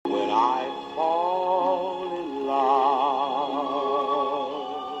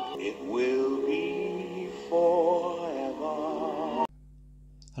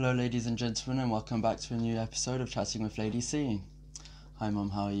Hello ladies and gentlemen, and welcome back to a new episode of Chatting with Lady C. Hi Mum,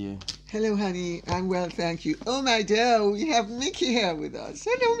 how are you? Hello honey, I'm well, thank you. Oh my dear, we have Mickey here with us.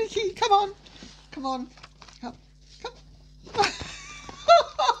 Hello Mickey, come on. Come.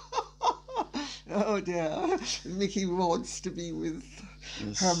 Oh dear, Mickey wants to be with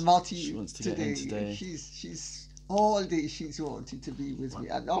her Motty. She wants to today. get in today. She's all day she's wanted to be with me.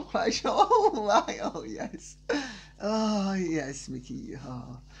 I'm not quite sure why. Oh yes. Oh yes, Mickey.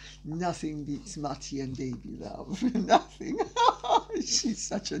 Oh, nothing beats Mutty and baby love. Nothing. She's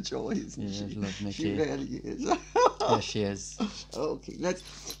such a joy, isn't she? I love Mickey. She really is. Yeah, she is. Okay,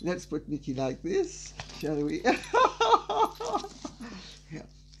 let's put Mickey like this, shall we? Yeah.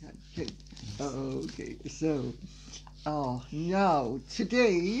 Okay. Okay. So, now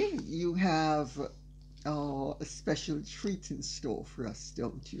today you have a special treat in store for us,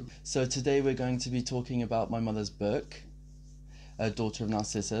 don't you? So today we're going to be talking about my mother's book, Daughter of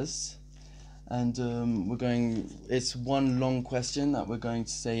Narcissus. And it's one long question that we're going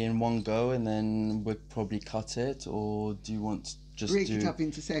to say in one go, and then we'll probably cut it, or do you want to just break it up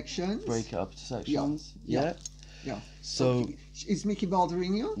into sections? Break it up into sections? Yeah. So, okay. Is Mickey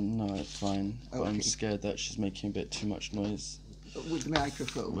bothering you? No, it's fine. Okay. But I'm scared that she's making a bit too much noise. With the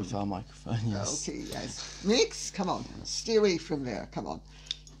microphone? With our microphone, yes. Okay, yes. Mix, come on. Stay away from there, come on.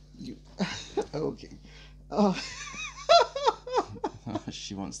 You. Okay. Oh.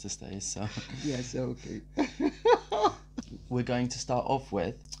 She wants to stay, so... Yes, okay. We're going to start off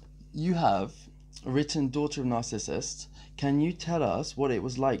with, you have written Daughter of Narcissus. Can you tell us what it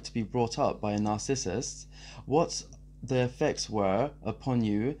was like to be brought up by a narcissist, what the effects were upon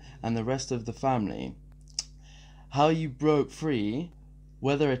you and the rest of the family, how you broke free,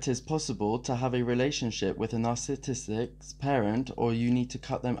 whether it is possible to have a relationship with a narcissistic parent or you need to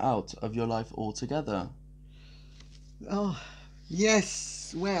cut them out of your life altogether? Oh,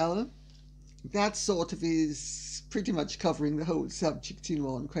 yes, well, that sort of is pretty much covering the whole subject in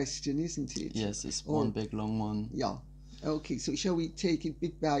one question, isn't it? Yes, it's one big long one. Yeah. Okay, so shall we take it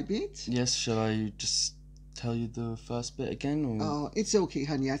bit by bit? Yes, shall I just tell you the first bit again? Or? It's okay,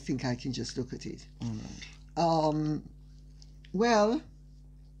 honey, I think I can just look at it. All right. Well,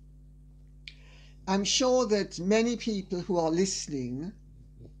 I'm sure that many people who are listening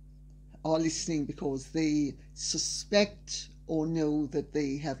because they suspect or know that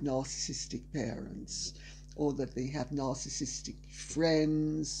they have narcissistic parents, or that they have narcissistic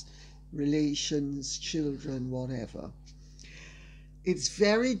friends, relations, children, whatever. It's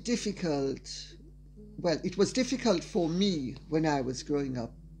very difficult. Well, it was difficult for me when I was growing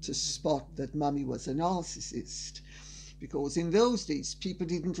up to spot that Mummy was a narcissist, because in those days people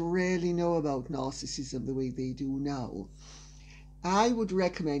didn't really know about narcissism the way they do now. I would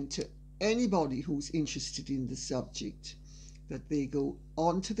recommend to anybody who's interested in the subject that they go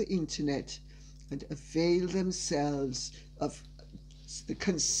onto the internet and avail themselves of the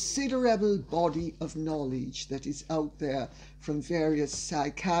considerable body of knowledge that is out there from various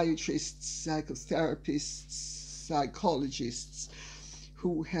psychiatrists, psychotherapists, psychologists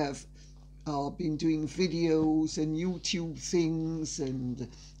who have been doing videos and YouTube things and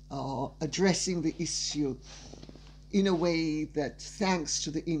addressing the issue in a way that, thanks to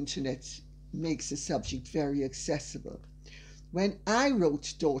the internet, makes the subject very accessible. When I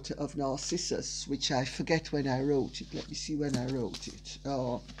wrote Daughter of Narcissus, which I forget when I wrote it, let me see when I wrote it.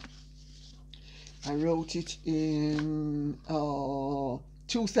 I wrote it in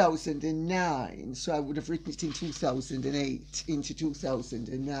 2009, so I would have written it in 2008 into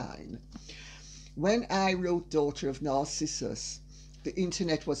 2009. When I wrote Daughter of Narcissus, the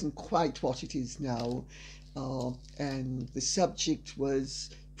internet wasn't quite what it is now, and the subject was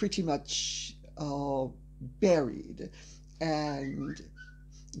pretty much buried, and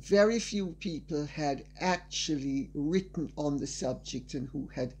very few people had actually written on the subject and who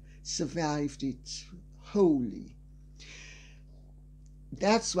had survived it wholly.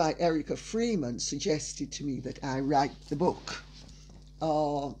 That's why Erica Freeman suggested to me that I write the book,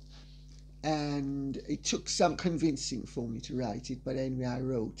 and it took some convincing for me to write it, but anyway I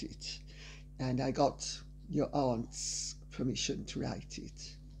wrote it, and I got your aunt's permission to write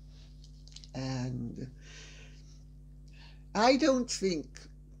it. And I don't think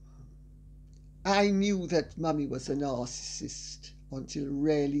I knew that Mummy was a narcissist until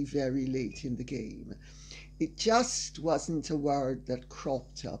really very late in the game. It just wasn't a word that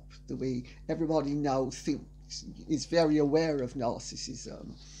cropped up the way everybody now thinks, is very aware of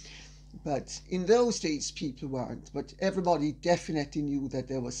narcissism. But in those days people weren't, but everybody definitely knew that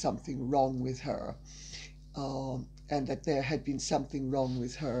there was something wrong with her, and that there had been something wrong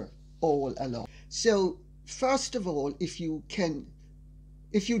with her all along. So first of all, if you can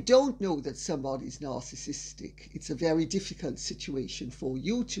if you don't know that somebody's narcissistic, it's a very difficult situation for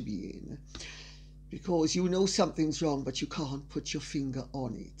you to be in, because you know something's wrong, but you can't put your finger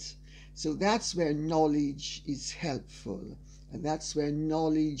on it. So that's where knowledge is helpful, and that's where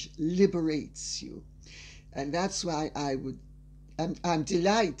knowledge liberates you. And that's why I'm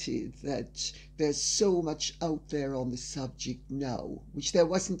delighted that there's so much out there on the subject now, which there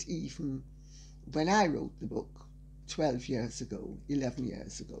wasn't even when I wrote the book 12 years ago, 11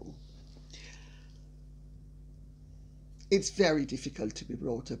 years ago. It's very difficult to be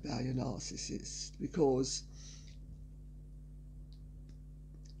brought up by a narcissist, because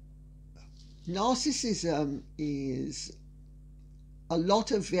narcissism is a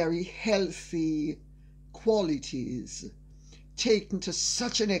lot of very healthy qualities taken to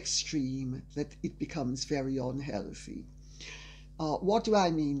such an extreme that it becomes very unhealthy. What do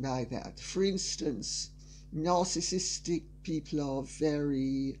I mean by that? For instance, narcissistic people are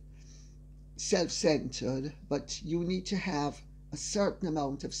very self-centered, but you need to have a certain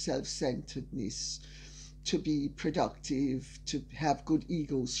amount of self-centeredness to be productive, to have good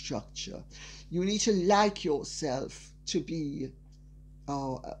ego structure. You need to like yourself to be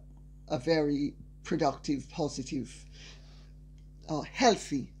a very productive, positive,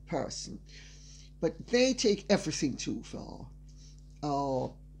 healthy person. But they take everything too far.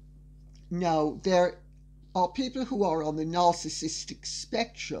 Now, there are people who are on the narcissistic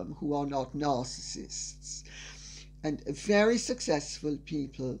spectrum who are not narcissists. And very successful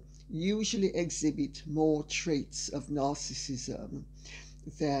people usually exhibit more traits of narcissism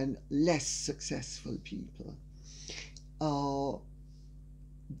than less successful people.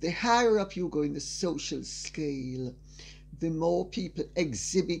 The higher up you go in the social scale, the more people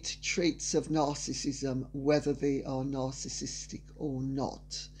exhibit traits of narcissism, whether they are narcissistic or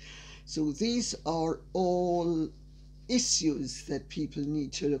not. So these are all issues that people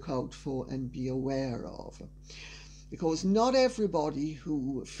need to look out for and be aware of. Because not everybody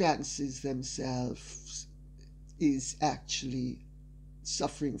who fancies themselves is actually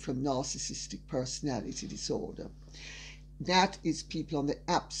suffering from narcissistic personality disorder. That is people on the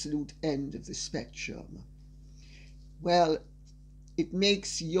absolute end of the spectrum. Well, it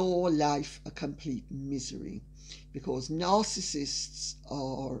makes your life a complete misery, because narcissists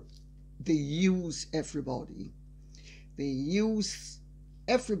they use everybody. They use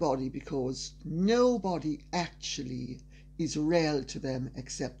everybody because nobody actually is real to them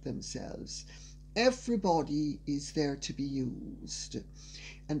except themselves. Everybody is there to be used,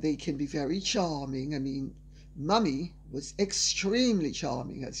 and they can be very charming. I mean, Mummy was extremely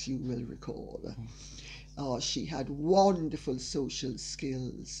charming, as you will recall. She had wonderful social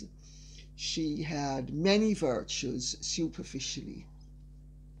skills. She had many virtues superficially.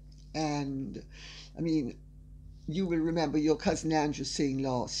 And, I mean, you will remember your cousin Andrew saying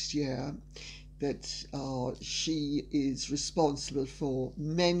last year that she is responsible for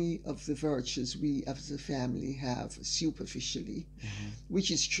many of the virtues we as a family have superficially,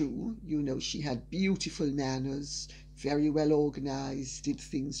 which is true. You know, she had beautiful manners, very well organized, did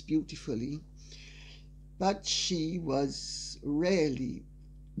things beautifully. But she was really,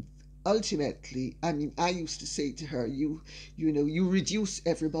 ultimately, I mean, I used to say to her, you know, you reduce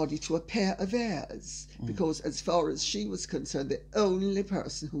everybody to a pair of heirs, because as far as she was concerned, the only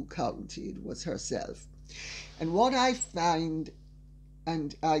person who counted was herself. And what I find,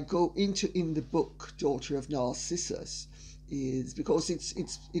 and I go into in the book, Daughter of Narcissus, is because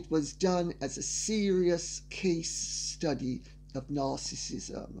it was done as a serious case study of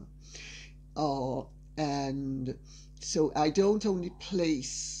narcissism. And so I don't only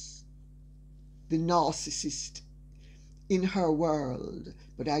place the narcissist in her world,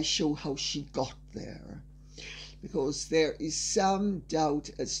 but I show how she got there. Because there is some doubt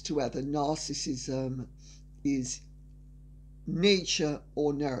as to whether narcissism is nature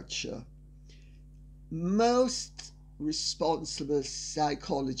or nurture. Most responsible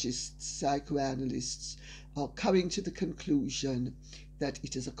psychologists, psychoanalysts are coming to the conclusion that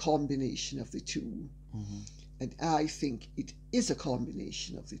it is a combination of the two. And I think it is a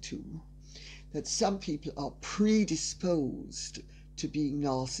combination of the two. That some people are predisposed to being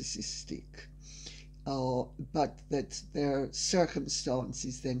narcissistic, but that their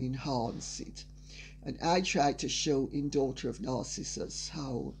circumstances then enhance it. And I try to show in Daughter of Narcissus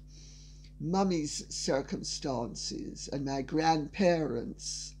how Mummy's circumstances and my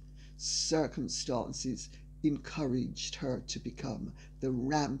grandparents' circumstances encouraged her to become the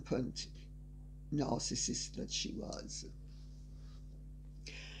rampant narcissist that she was.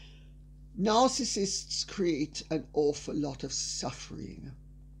 Narcissists create an awful lot of suffering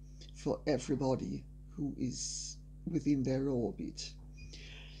for everybody who is within their orbit.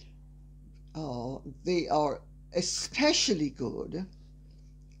 They are especially good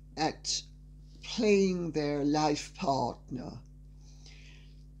at playing their life partner.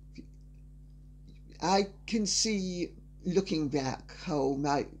 I can see, looking back, how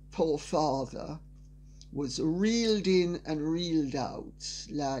my poor father was reeled in and reeled out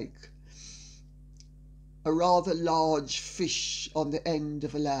like a rather large fish on the end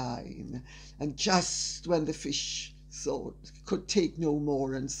of a line, and just when the fish could take no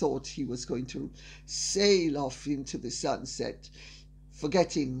more and thought he was going to sail off into the sunset,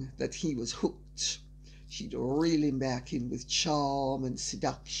 forgetting that he was hooked, she'd reel him back in with charm and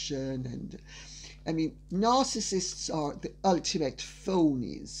seduction. And I mean, narcissists are the ultimate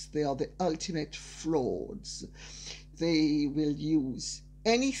phonies. They are the ultimate frauds. They will use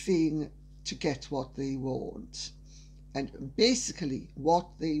anything to get what they want. And basically, what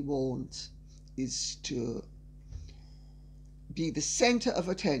they want is to be the center of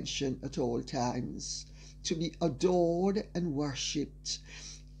attention at all times, to be adored and worshipped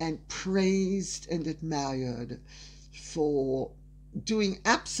and praised and admired for doing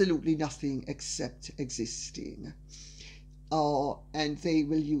absolutely nothing except existing. And they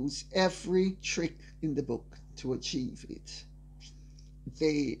will use every trick in the book to achieve it.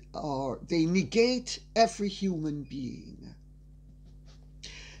 They negate every human being.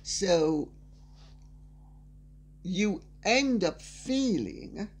 So you end up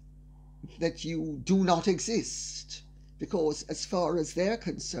feeling that you do not exist, because as far as they're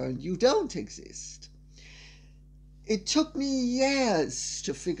concerned, you don't exist. It took me years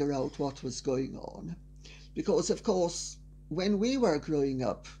to figure out what was going on, because of course, when we were growing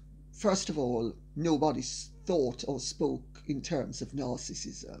up, first of all, nobody thought or spoke in terms of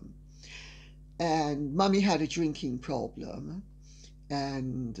narcissism. And Mummy had a drinking problem,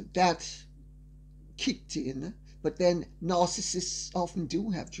 and that kicked in. But then narcissists often do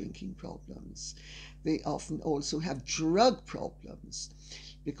have drinking problems. They often also have drug problems,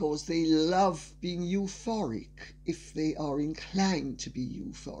 because they love being euphoric if they are inclined to be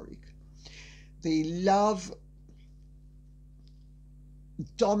euphoric. They love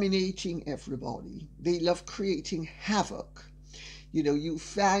dominating everybody. They love creating havoc. You know, you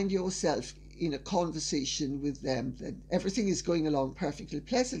find yourself in a conversation with them that everything is going along perfectly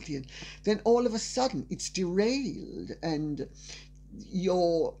pleasantly, and then all of a sudden it's derailed and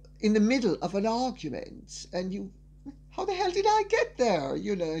you're in the middle of an argument and you, how the hell did I get there?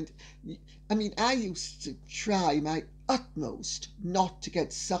 You know, and I mean, I used to try my utmost not to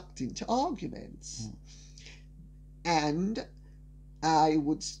get sucked into arguments. And I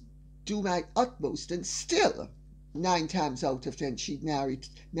would do my utmost, and still 9 times out of 10 she'd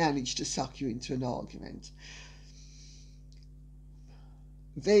manage to suck you into an argument.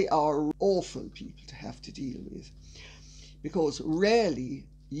 They are awful people to have to deal with, because rarely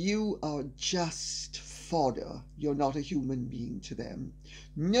you are just fodder. You're not a human being to them.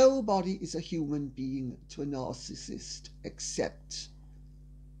 Nobody is a human being to a narcissist except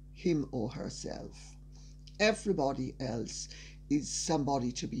him or herself. Everybody else is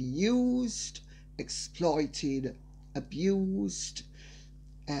somebody to be used, exploited, abused,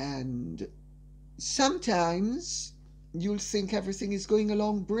 and sometimes you'll think everything is going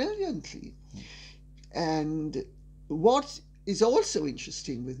along brilliantly. And what is also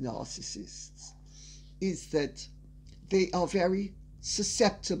interesting with narcissists is that they are very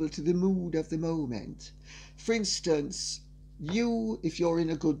susceptible to the mood of the moment. For instance, if you're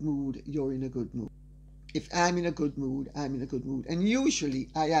in a good mood, you're in a good mood. If I'm in a good mood, I'm in a good mood. And usually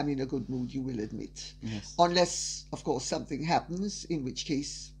I am in a good mood, you will admit. Yes. Unless, of course, something happens, in which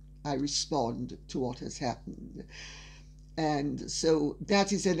case I respond to what has happened. And so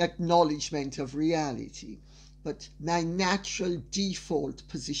that is an acknowledgement of reality. But my natural default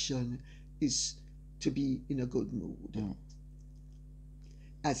position is to be in a good mood,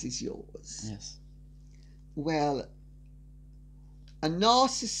 as is yours. Yes. Well, a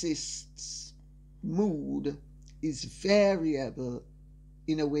narcissist's mood is variable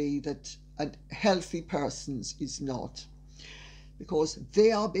in a way that a healthy person's is not, because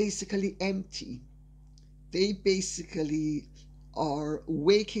they are basically empty. They basically are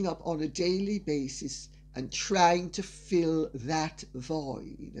waking up on a daily basis and trying to fill that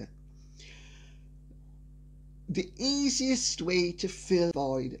void. The easiest way to fill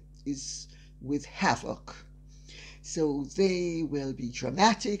void is with havoc. So they will be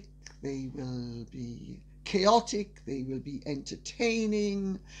dramatic, they will be chaotic, they will be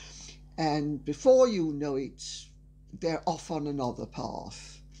entertaining, and before you know it, they're off on another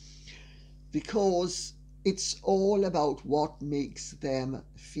path, because it's all about what makes them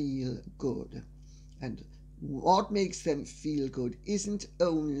feel good. And what makes them feel good isn't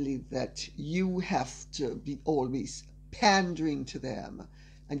only that you have to be always pandering to them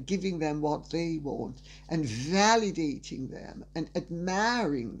and giving them what they want and validating them and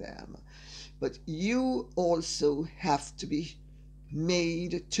admiring them, but you also have to be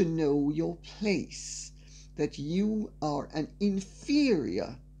made to know your place, that you are an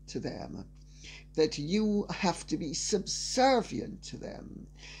inferior to them, that you have to be subservient to them.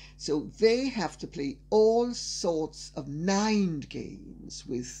 So they have to play all sorts of mind games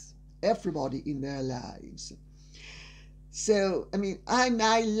with everybody in their lives. So, I mean,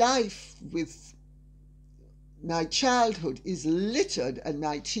 my life with my childhood is littered, and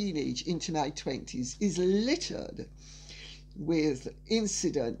my teenage into my 20s is littered with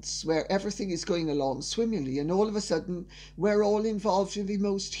incidents where everything is going along swimmingly, and all of a sudden we're all involved in the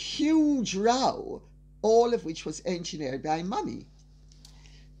most huge row, all of which was engineered by mummy.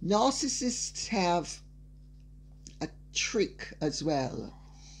 Narcissists have a trick as well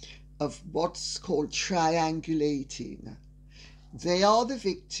of what's called triangulating. They are the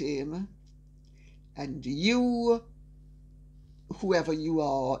victim, and you, whoever you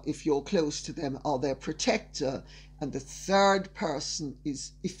are, if you're close to them, are their protector, and the third person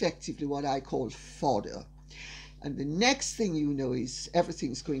is effectively what I call fodder. And the next thing you know is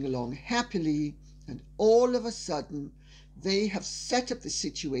everything's going along happily, and all of a sudden they have set up the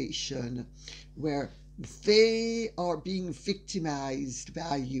situation where they are being victimized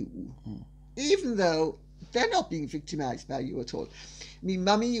by you, even though they're not being victimized by you at all. I mean,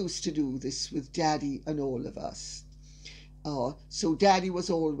 mummy used to do this with daddy and all of us. So daddy was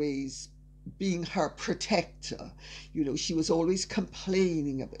always being her protector. You know, she was always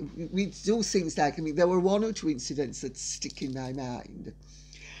complaining. We'd do things like, I mean, there were one or two incidents that stick in my mind.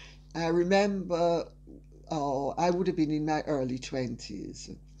 I remember, I would have been in my early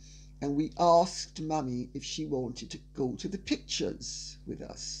 20s, and we asked mummy if she wanted to go to the pictures with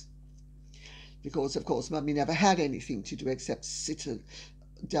us. Because, of course, mummy never had anything to do except sit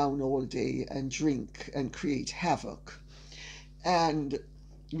down all day and drink and create havoc. And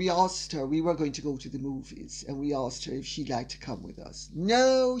we asked her, we were going to go to the movies, and we asked her if she'd like to come with us.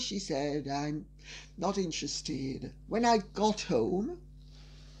 No, she said, I'm not interested. When I got home,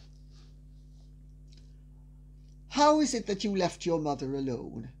 how is it that you left your mother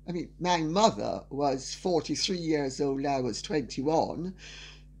alone? I mean, my mother was 43 years old, I was 21,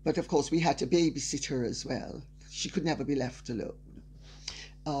 but of course we had to babysit her as well. She could never be left alone.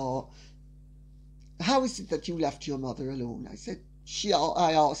 How is it that you left your mother alone? I said,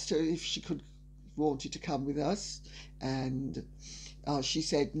 I asked her if she wanted to come with us, and she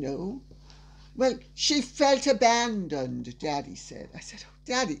said no. Well, she felt abandoned, Daddy said. I said, oh,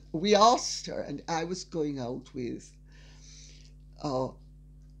 Daddy, we asked her, and I was going out with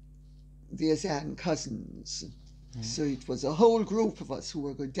the Azan cousins. So it was a whole group of us who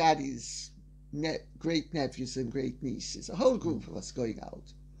were going, Daddy's great nephews and great nieces, a whole group of us going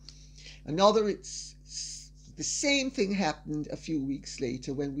out. The same thing happened a few weeks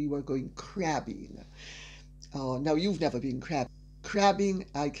later when we were going crabbing. Now, you've never been crabbing. Crabbing,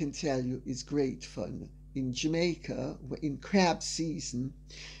 I can tell you, is great fun. In Jamaica, in crab season,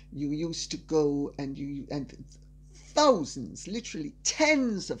 you used to go and thousands, literally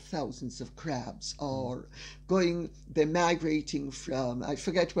tens of thousands of crabs are going, they're migrating from, I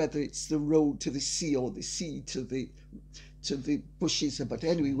forget whether it's the road to the sea or the sea to the bushes, but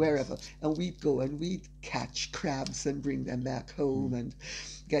anyway, wherever. And we'd go and we'd catch crabs and bring them back home and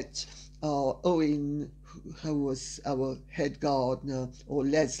get Owen, who was our head gardener, or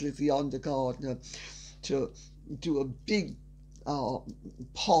Leslie, the under gardener, to do a big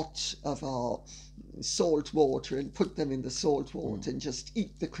pot of salt water and put them in the salt water and just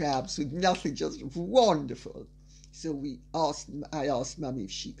eat the crabs with nothing, just wonderful. So I asked Mummy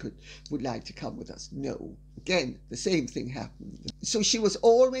if she would like to come with us. No. Again, the same thing happened. So she was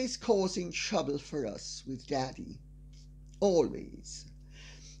always causing trouble for us with Daddy. Always.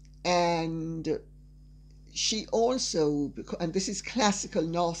 And she also, and this is classical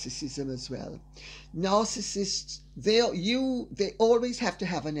narcissism as well, narcissists, they always have to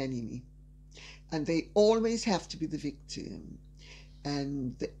have an enemy, and they always have to be the victim.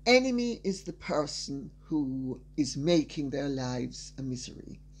 And the enemy is the person who is making their lives a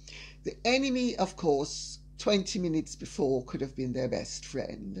misery. The enemy, of course, 20 minutes before could have been their best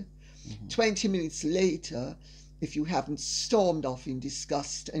friend. 20 minutes later, if you haven't stormed off in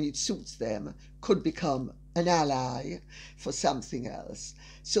disgust and it suits them, could become an ally for something else.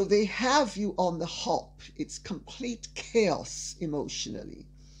 So they have you on the hop. It's complete chaos emotionally.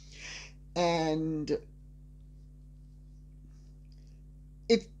 And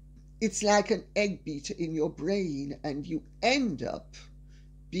it's like an egg beater in your brain, and you end up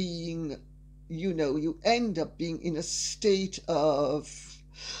being, you end up being in a state of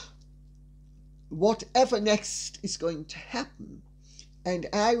whatever next is going to happen. And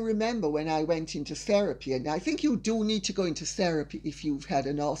I remember when I went into therapy, and I think you do need to go into therapy if you've had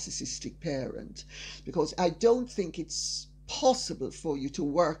a narcissistic parent, because I don't think it's possible for you to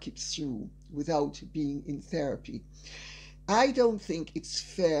work it through without being in therapy. I don't think it's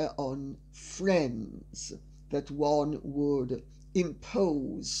fair on friends that one would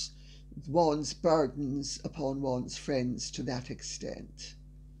impose one's burdens upon one's friends to that extent.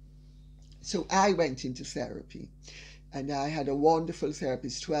 So I went into therapy, and I had a wonderful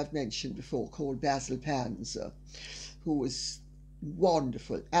therapist who I've mentioned before called Basil Panzer, who was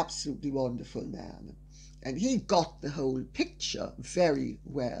wonderful, absolutely wonderful man. And he got the whole picture very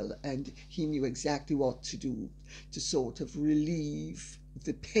well, and he knew exactly what to do to sort of relieve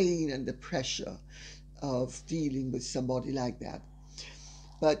the pain and the pressure of dealing with somebody like that.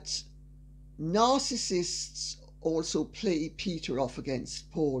 But narcissists also play Peter off against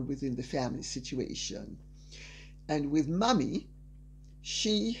Paul within the family situation. And with Mummy,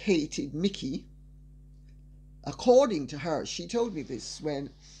 she hated Mickey. According to her, she told me this when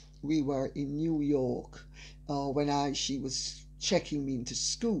we were in New York, when she was checking me into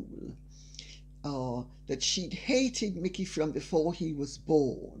school, that she'd hated Mickey from before he was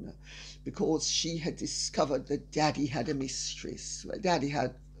born, because she had discovered that Daddy had a mistress. Well, Daddy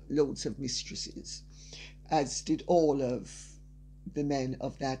had loads of mistresses, as did all of the men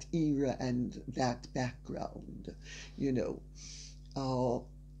of that era and that background,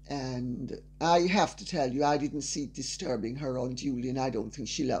 and I have to tell you, I didn't see it disturbing her unduly, and I don't think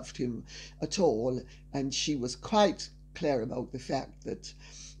she loved him at all. And she was quite clear about the fact that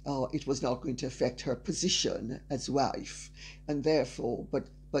it was not going to affect her position as wife, and therefore,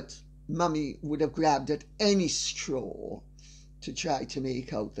 but Mummy would have grabbed at any straw to try to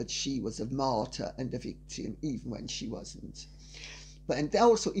make out that she was a martyr and a victim, even when she wasn't. And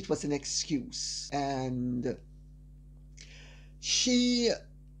also it was an excuse, and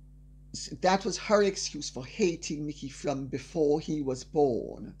that was her excuse for hating Mickey from before he was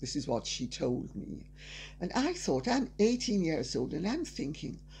born. This is what she told me. And I thought, I'm 18 years old, and I'm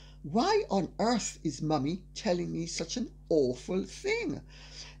thinking, why on earth is Mummy telling me such an awful thing?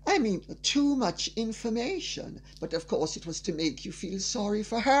 I mean, too much information. But of course it was to make you feel sorry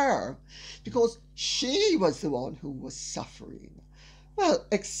for her, because she was the one who was suffering. Well,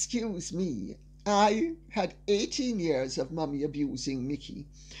 excuse me, I had 18 years of Mummy abusing Mickey,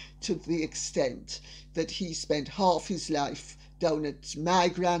 to the extent that he spent half his life down at my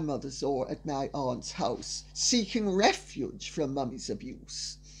grandmother's or at my aunt's house, seeking refuge from Mummy's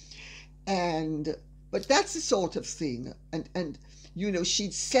abuse. But that's the sort of thing, and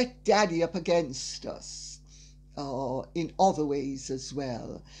she'd set Daddy up against us in other ways as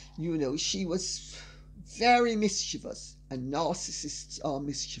well. She was very mischievous, and narcissists are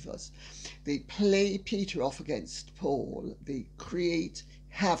mischievous. They play Peter off against Paul. They create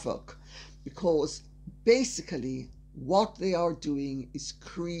havoc, because basically what they are doing is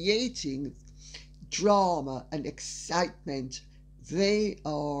creating drama and excitement. They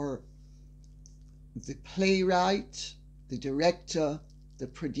are the playwright, the director, the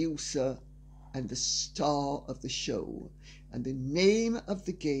producer, and the star of the show. And the name of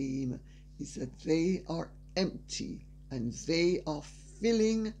the game is that they are empty, and they are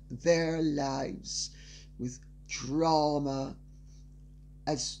filling their lives with drama.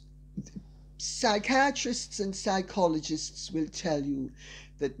 As psychiatrists and psychologists will tell you,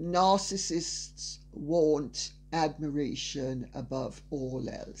 that narcissists want admiration above all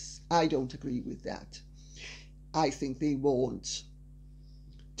else. I don't agree with that. I think they want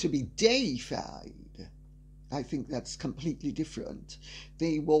to be deified. I think that's completely different.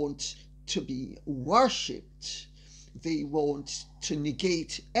 They want to be worshipped. They want to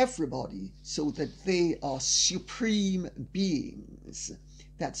negate everybody so that they are supreme beings.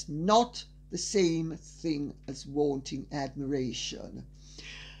 That's not the same thing as wanting admiration.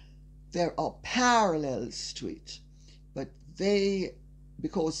 There are parallels to it, but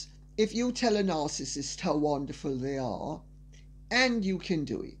because if you tell a narcissist how wonderful they are, and you can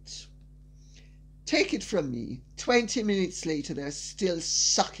do it, take it from me, 20 minutes later they're still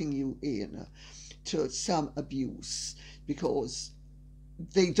sucking you in to some abuse, because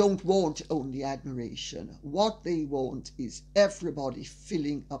they don't want only admiration. What they want is everybody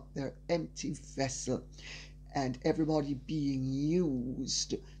filling up their empty vessel, and everybody being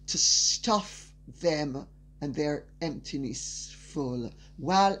used to stuff them and their emptiness full,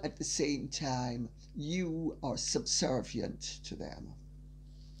 while at the same time you are subservient to them.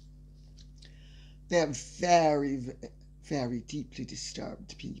 they're very, very deeply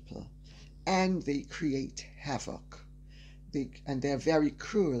disturbed people, and they create havoc. And they're very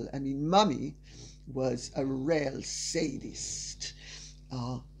cruel. I mean, Mummy was a real sadist,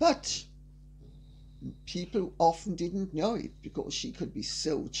 but people often didn't know it because she could be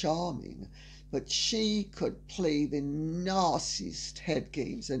so charming, but she could play the narcissist head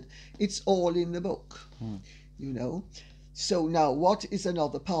games, and it's all in the book, you know. So now, what is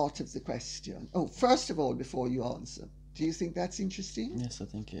another part of the question? Oh, first of all, before you answer, do you think that's interesting? Yes, I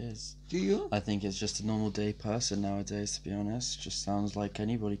think it is. Do you? I think it's just a normal day person nowadays, to be honest. Just sounds like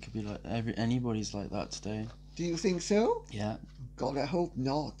anybody could be like, anybody's like that today. Do you think so? Yeah. God, I hope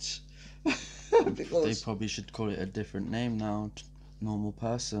not. Because they probably should call it a different name now. Normal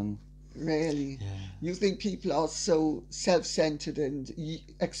person. Really? Yeah. You think people are so self-centered and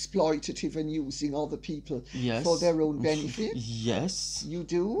exploitative and using other people for their own benefit? Yes. You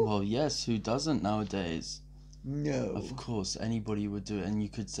do? Well, yes. Who doesn't nowadays? No. Of course, anybody would do it, and you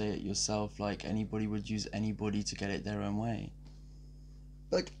could say it yourself, like anybody would use anybody to get it their own way.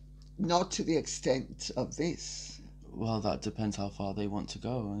 But not to the extent of this. Well, that depends how far they want to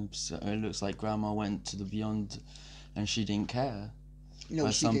go. So it looks like Grandma went to the beyond and she didn't care. No,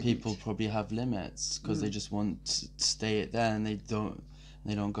 But she some didn't. People probably have limits because they just want to stay it there and they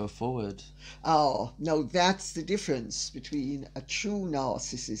don't go forward. Oh, no, that's the difference between a true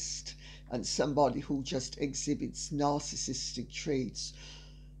narcissist and somebody who just exhibits narcissistic traits.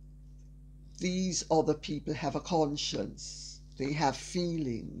 These other people have a conscience. They have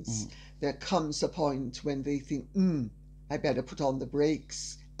feelings. There comes a point when they think, I better put on the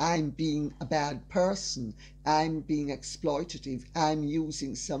brakes. I'm being a bad person. I'm being exploitative. I'm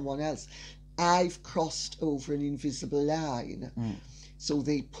using someone else. I've crossed over an invisible line. So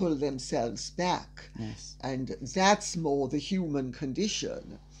they pull themselves back. Yes. And that's more the human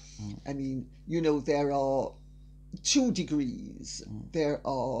condition. I mean, you know, there are 2 degrees. There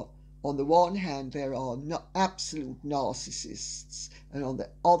are, on the one hand, there are absolute narcissists, and on the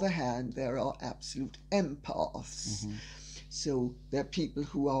other hand, there are absolute empaths. So there are people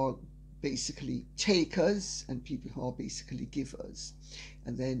who are basically takers and people who are basically givers.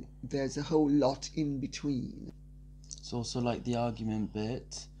 And then there's a whole lot in between. It's also like the argument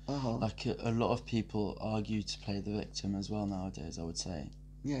bit. Like a lot of people argue to play the victim as well nowadays, I would say.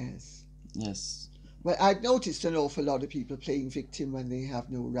 Yes. Yes. Well, I've noticed an awful lot of people playing victim when they have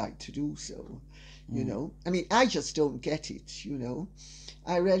no right to do so, you know. I mean, I just don't get it, you know.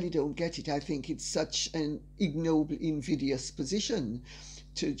 I really don't get it. I think it's such an ignoble, invidious position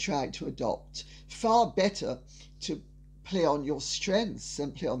to try to adopt. Far better to play on your strengths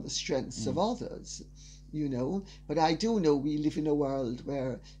and play on the strengths of others, you know. But I do know we live in a world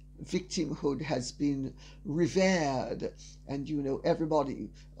where victimhood has been revered, and you know, everybody,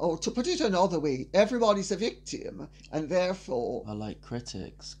 or to put it another way, everybody's a victim, and therefore I like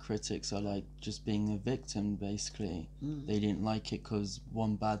critics are like just being a victim basically. They didn't like it because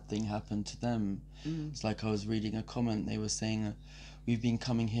one bad thing happened to them. It's like I was reading a comment, they were saying we've been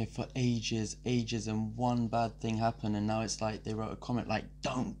coming here for ages, and one bad thing happened, and now it's like they wrote a comment like,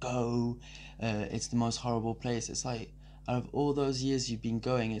 don't go, it's the most horrible place. It's like, out of all those years you've been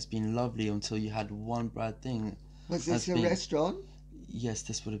going, it's been lovely until you had one bad thing. Was this a restaurant? Yes,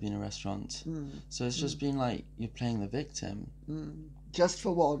 this would have been a restaurant. So it's just been like you're playing the victim. Just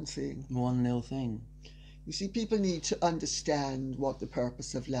for one thing. One little thing. You see, people need to understand what the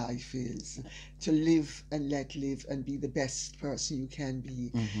purpose of life is. To live and let live and be the best person you can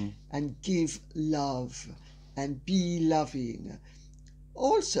be. And give love and be loving.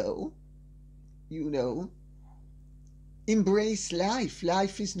 Also, you know, embrace life.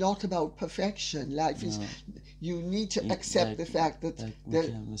 Life is not about perfection. Life is, you need to accept the fact that we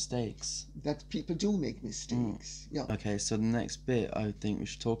can have mistakes. That people do make mistakes. Yeah. Okay, so the next bit I think we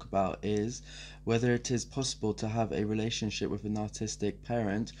should talk about is whether it is possible to have a relationship with a narcissistic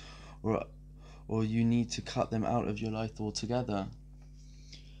parent, or you need to cut them out of your life altogether.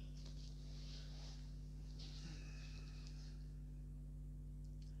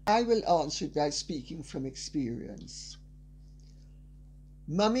 I will answer it by speaking from experience.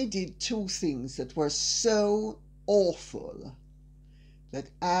 Mummy did 2 things that were so awful that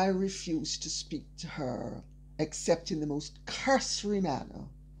I refused to speak to her except in the most cursory manner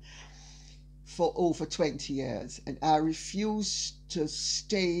for over 20 years, and I refused to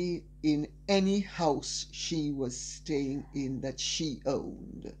stay in any house she was staying in that she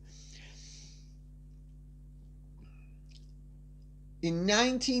owned. In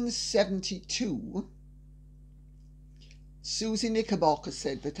 1972, Susie Knickerbocker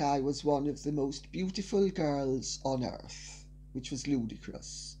said that I was one of the most beautiful girls on earth, which was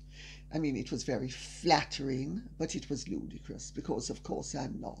ludicrous. I mean, it was very flattering, but it was ludicrous because, of course,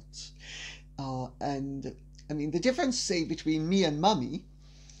 I'm not. And I mean, the difference, say, between me and Mummy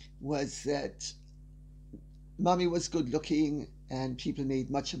was that Mummy was good looking, and people made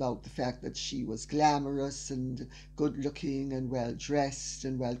much about the fact that she was glamorous and good looking and well dressed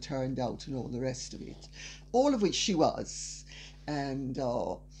and well turned out and all the rest of it. All of which she was. And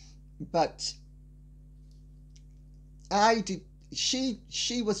but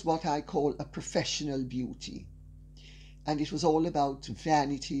she was what I call a professional beauty. And it was all about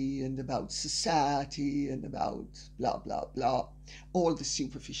vanity and about society and about blah, blah, blah, all the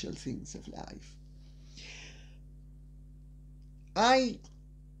superficial things of life. By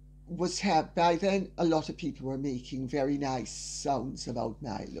then, a lot of people were making very nice sounds about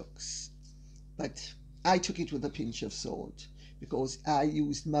my looks. But I took it with a pinch of salt because I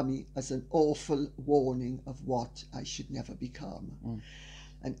used Mummy as an awful warning of what I should never become. Mm.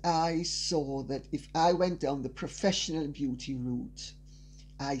 And I saw that if I went down the professional beauty route,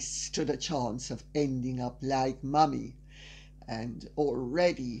 I stood a chance of ending up like Mummy. And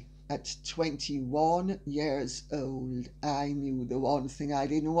already at 21 years old, I knew the one thing I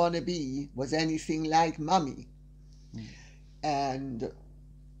didn't want to be was anything like Mummy. Mm. And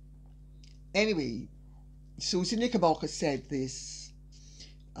anyway, Susie Knickerbocker said this.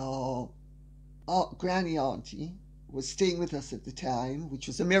 Granny Auntie was staying with us at the time, which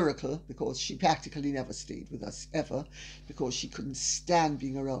was a miracle because she practically never stayed with us ever because she couldn't stand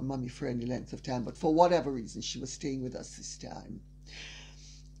being around Mummy for any length of time. But for whatever reason, she was staying with us this time.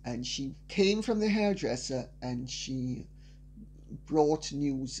 And she came from the hairdresser and she brought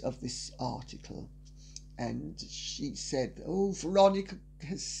news of this article. And she said, oh, Veronica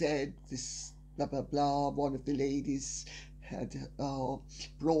has said this, blah, blah, blah. One of the ladies had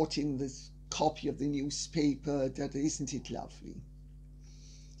brought in this copy of the newspaper. That isn't it lovely?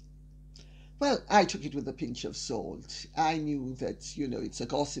 Well, I took it with a pinch of salt. I knew that, it's a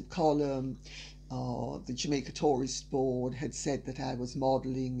gossip column. The Jamaica Tourist Board had said that I was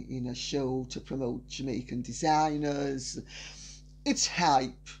modeling in a show to promote Jamaican designers. It's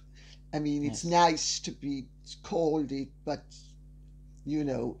hype. I mean, yes. It's nice to be called it, but,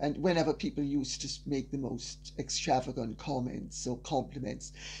 and whenever people used to make the most extravagant comments or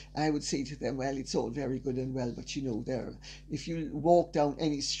compliments, I would say to them, well, it's all very good and well, but if you walk down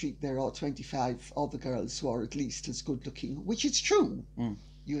any street, there are 25 other girls who are at least as good looking, which is true. Mm.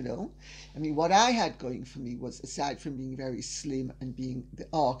 I mean, what I had going for me was, aside from being very slim and being the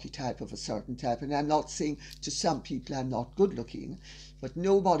archetype of a certain type, and I'm not saying to some people I'm not good looking, but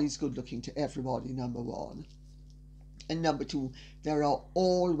nobody's good looking to everybody, number one. And number two, there are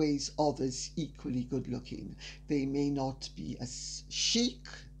always others equally good looking. They may not be as chic.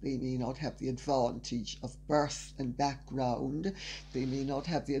 They may not have the advantage of birth and background. They may not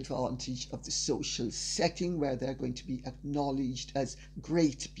have the advantage of the social setting where they're going to be acknowledged as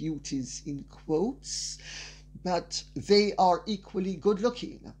great beauties in quotes, but they are equally good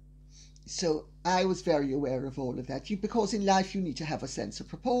looking. So I was very aware of all of that because in life you need to have a sense of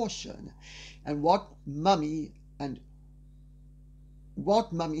proportion. And what Mummy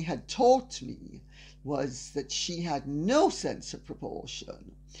had taught me was that she had no sense of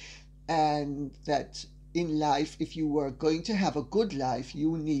proportion, and that in life, if you were going to have a good life,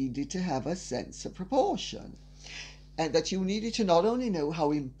 you needed to have a sense of proportion, and that you needed to not only know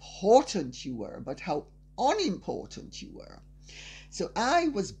how important you were, but how unimportant you were. So I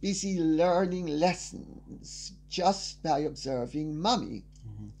was busy learning lessons just by observing Mummy.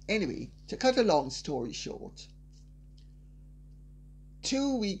 Mm-hmm. Anyway, to cut a long story short,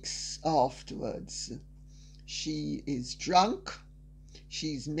 2 weeks afterwards, she is drunk.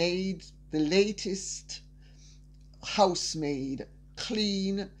 She's made the latest housemaid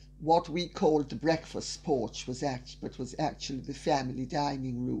clean what we called the breakfast porch, but was actually the family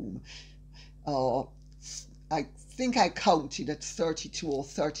dining room. I think I counted at 32 or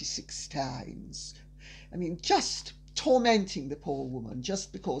 36 times. I mean, just tormenting the poor woman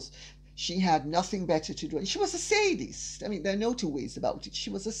just because she had nothing better to do. And she was a sadist. I mean, there are no two ways about it. She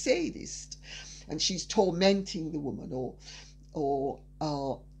was a sadist. And she's tormenting the woman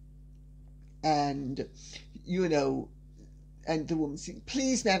and the woman saying,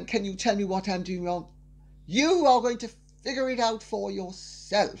 please, ma'am, can you tell me what I'm doing wrong? You are going to figure it out for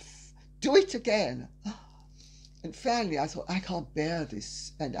yourself. Do it again. And finally, I thought, I can't bear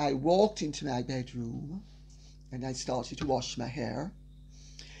this. And I walked into my bedroom and I started to wash my hair.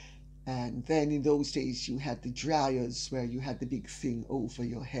 And then in those days, you had the dryers where you had the big thing over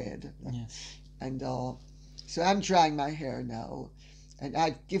your head. Yes. And so I'm drying my hair now. And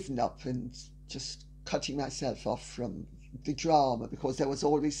I've given up and just cutting myself off from the drama, because there was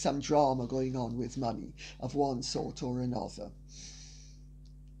always some drama going on with Mummy of one sort or another.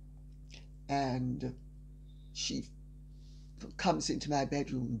 And she comes into my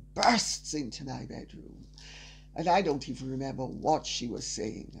bedroom, bursts into my bedroom, and I don't even remember what she was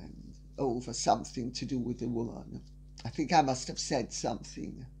saying, and over something to do with the woman. I think I must have said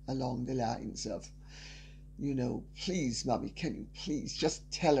something along the lines of, you know, please, Mummy, can you please just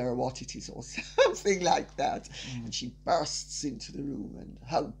tell her what it is, or something like that. And she bursts into the room, and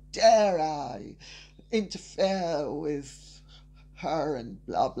how dare I interfere with her, and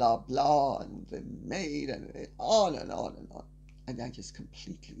blah, blah, blah, and the maid, and on and on and on. And I just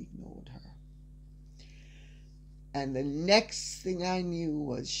completely ignored her. And the next thing I knew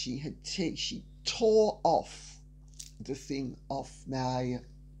was she tore off the thing off my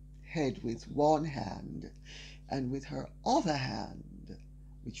head with one hand, and with her other hand,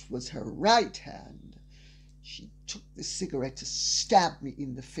 which was her right hand, she took the cigarette to stab me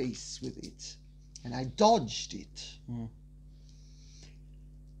in the face with it, and I dodged it.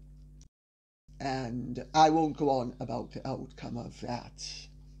 And I won't go on about the outcome of that,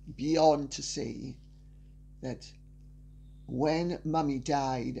 beyond to say that when Mummy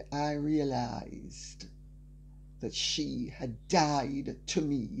died, I realized that she had died to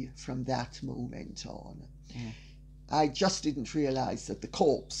me from that moment on. I just didn't realize that the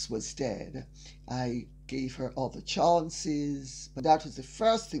corpse was dead. I gave her other chances, but that was the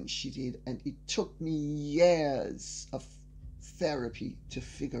first thing she did, and it took me years of therapy to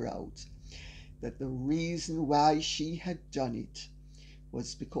figure out that the reason why she had done it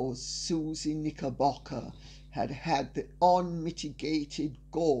was because Susie Knickerbocker had had the unmitigated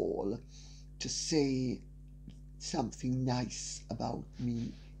gall to say something nice about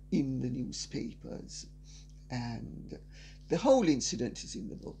me in the newspapers. And the whole incident is in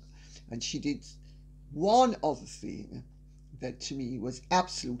the book. And she did one other thing that to me was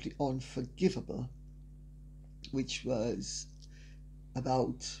absolutely unforgivable, which was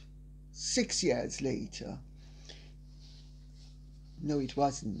about 6 years later. No, it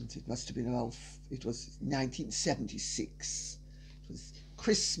wasn't. It must have been it was 1976. It was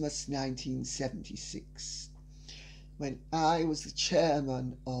Christmas 1976, when I was the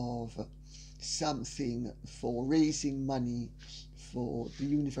chairman of something for raising money for the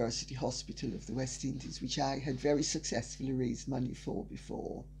University Hospital of the West Indies, which I had very successfully raised money for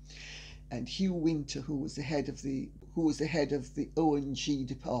before. And Hugh Winter, who was the head of the O&G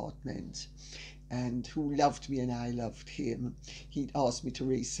department, and who loved me and I loved him, he'd asked me to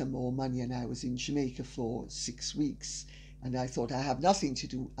raise some more money, and I was in Jamaica for 6 weeks, and I thought, I have nothing to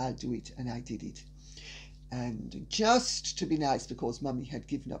do, I'll do it, and I did it. And just to be nice, because Mummy had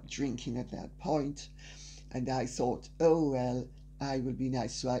given up drinking at that point, and I thought, oh well, I will be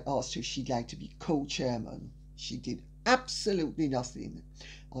nice, so I asked her if she'd like to be co-chairman. She did absolutely nothing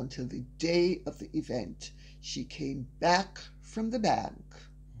until the day of the event. She came back from the bank,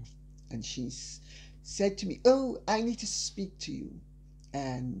 and she said to me, oh, I need to speak to you,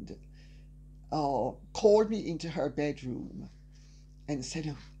 and called me into her bedroom and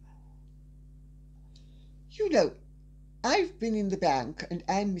said, oh, you know, I've been in the bank and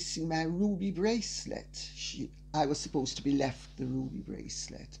I'm missing my ruby bracelet. I was supposed to be left the ruby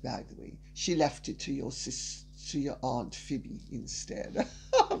bracelet, by the way. She left it to your Aunt Phoebe instead,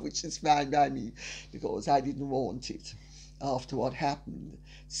 which is fine by me, because I didn't want it after what happened.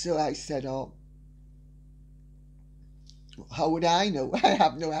 So I said, oh, how would I know? I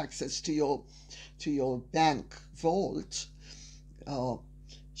have no access to your bank vault.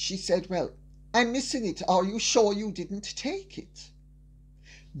 She said, well, I'm missing it. Are you sure you didn't take it?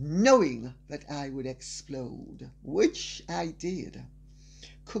 Knowing that I would explode, which I did.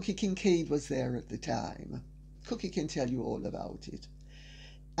 Cookie Kincaid was there at the time. Cookie can tell you all about it.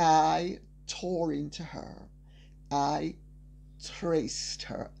 I tore into her. I traced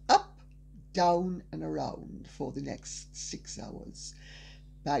her up, down and around for the next 6 hours.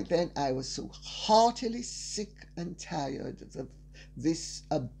 By then I was so heartily sick and tired of this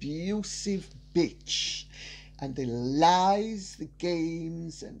abusive bitch, and the lies, the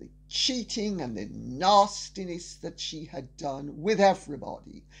games, and the cheating, and the nastiness that she had done with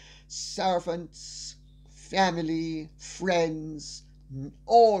everybody. Servants, family, friends,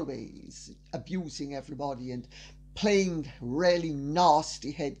 always abusing everybody and playing really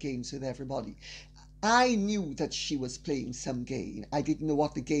nasty head games with everybody. I knew that she was playing some game. I didn't know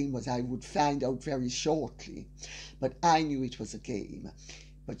what the game was. I would find out very shortly. But I knew it was a game.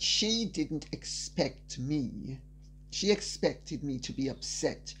 But she didn't expect me. She expected me to be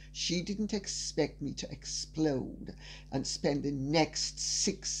upset. She didn't expect me to explode and spend the next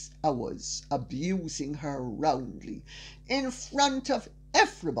 6 hours abusing her roundly in front of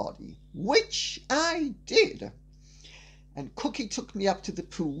everybody, which I did. And Cookie took me up to the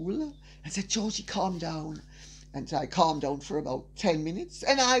pool and said, Georgie, calm down. And I calmed down for about 10 minutes,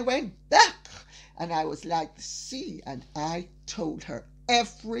 and I went back, and I was like the sea, and I told her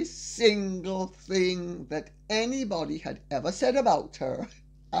every single thing that anybody had ever said about her.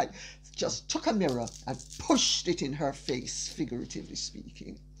 I just took a mirror and pushed it in her face, figuratively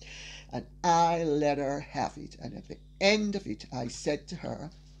speaking, and I let her have it. And at the end of it, I said to her,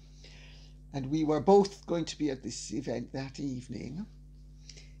 and we were both going to be at this event that evening,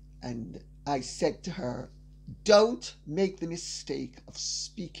 and I said to her, don't make the mistake of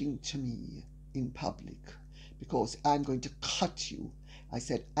speaking to me in public, because I'm going to cut you. I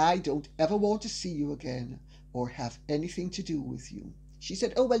said, I don't ever want to see you again or have anything to do with you. She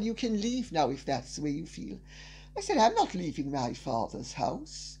said, oh, well, you can leave now if that's the way you feel. I said, I'm not leaving my father's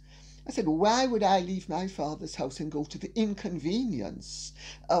house. I said, why would I leave my father's house and go to the inconvenience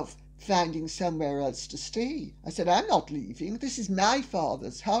of finding somewhere else to stay? I said, I'm not leaving. This is my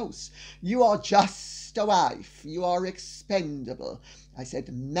father's house. You are just a wife. You are expendable. I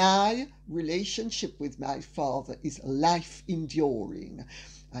said, my relationship with my father is life enduring.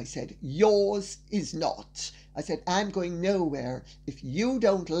 I said, yours is not. I said, I'm going nowhere. If you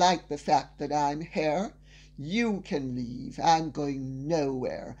don't like the fact that I'm here, you can leave. I'm going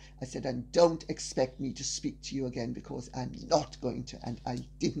nowhere. I said, and don't expect me to speak to you again, because I'm not going to. And I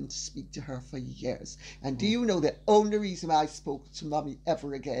didn't speak to her for years. And do you know the only reason I spoke to Mummy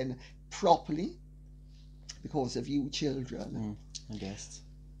ever again properly? Because of you children. I guess.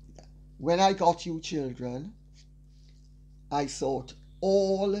 When I got you children, I thought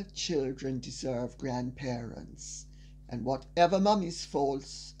all children deserve grandparents. And whatever Mummy's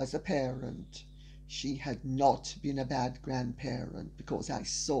faults as a parent, she had not been a bad grandparent, because I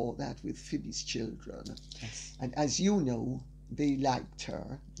saw that with Phoebe's children. Yes. And as you know, they liked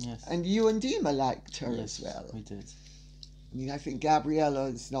her. Yes. And you and Dima liked her Yes, as well. we did. I mean, I think Gabriella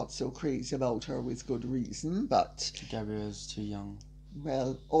is not so crazy about her with good reason, but... Gabriella's too young.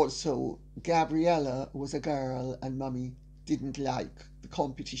 Well, also, Gabriella was a girl and Mummy didn't like the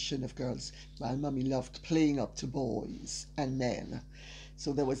competition of girls, while Mummy loved playing up to boys and men.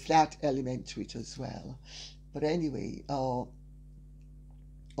 So there was that element to it as well. But anyway,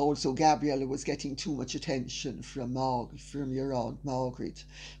 also Gabriella was getting too much attention from your Aunt Margaret,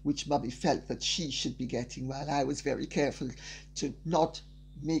 which Mummy felt that she should be getting, while I was very careful to not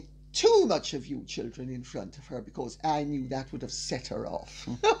make too much of you children in front of her, because I knew that would have set her off.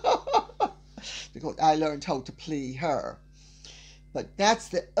 Because I learned how to play her. But that's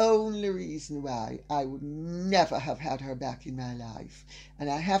the only reason why I would never have had her back in my life. And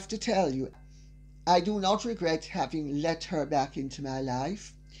I have to tell you, I do not regret having let her back into my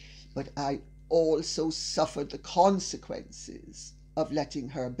life, but I also suffered the consequences of letting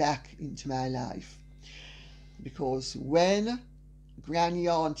her back into my life. Because when Granny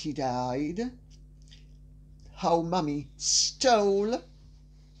Auntie died, how Mummy stole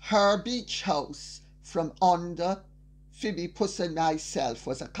her beach house from under Phoebe, Puss and myself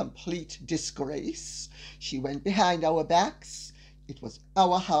was a complete disgrace. She went behind our backs. It was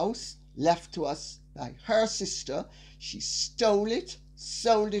our house, left to us by her sister. She stole it,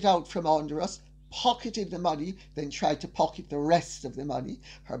 sold it out from under us, pocketed the money, then tried to pocket the rest of the money.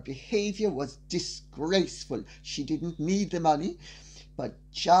 Her behavior was disgraceful. She didn't need the money, but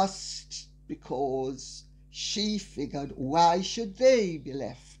just because she figured, why should they be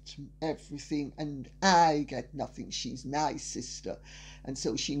left everything and I get nothing? She's my sister. And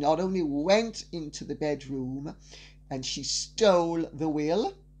so she not only went into the bedroom and she stole the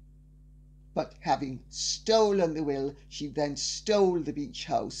will, but having stolen the will, she then stole the beach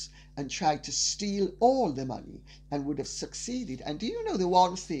house and tried to steal all the money, and would have succeeded. And do you know the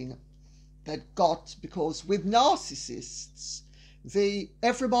one thing that got, because with narcissists,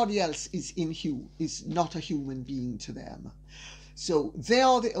 everybody else is not a human being to them. So they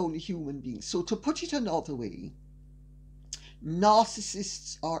are the only human beings. So to put it another way,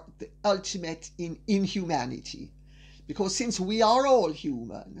 narcissists are the ultimate in inhumanity. Because since we are all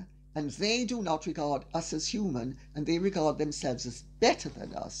human, and they do not regard us as human, and they regard themselves as better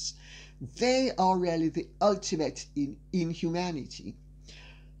than us, they are really the ultimate in inhumanity.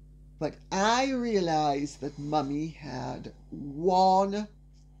 But I realized that Mummy had one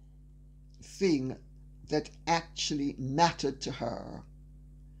thing that actually mattered to her.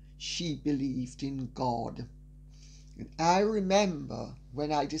 She believed in God. And I remember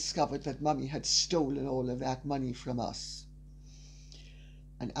when I discovered that Mummy had stolen all of that money from us.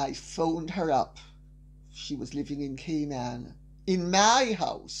 And I phoned her up. She was living in Cayman. in my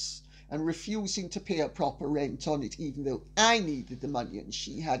house and refusing to pay a proper rent on it, even though I needed the money and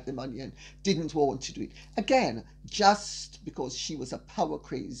she had the money and didn't want to do it. Again, just because she was a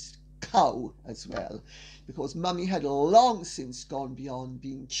power-crazed cow as well, because Mummy had long since gone beyond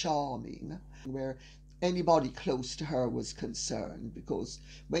being charming, where anybody close to her was concerned, because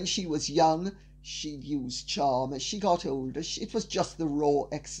when she was young, she'd use charm. As she got older, it was just the raw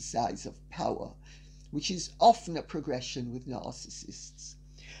exercise of power, which is often a progression with narcissists.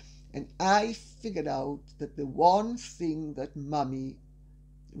 And I figured out that the one thing that Mummy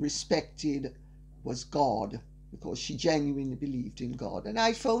respected was God, because she genuinely believed in God. And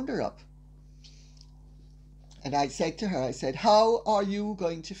I phoned her up. And I said to her, I said, how are you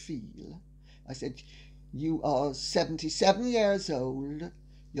going to feel? I said, you are 77 years old.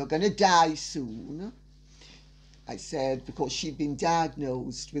 You're going to die soon. I said, because she'd been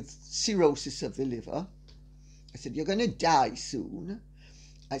diagnosed with cirrhosis of the liver. I said, you're going to die soon.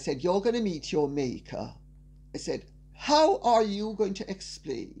 I said, you're going to meet your maker. I said, how are you going to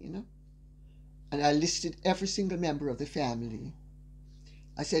explain? And I listed every single member of the family.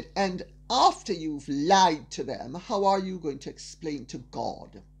 I said, and after you've lied to them, how are you going to explain to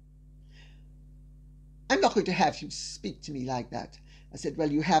God? I'm not going to have you speak to me like that. I said, well,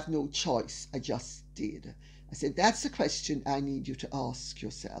 you have no choice. I just did. I said, that's the question I need you to ask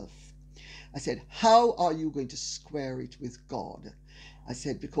yourself. I said, how are you going to square it with God? I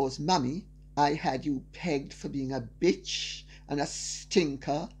said, because Mummy, I had you pegged for being a bitch and a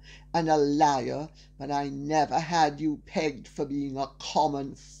stinker and a liar, but I never had you pegged for being a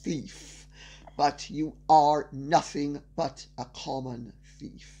common thief. But you are nothing but a common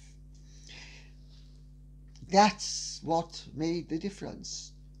thief. That's what made the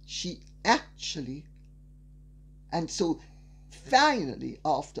difference. She actually, and so finally,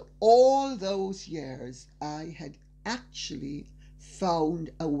 after all those years, I had actually found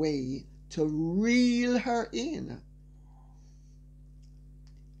a way to reel her in.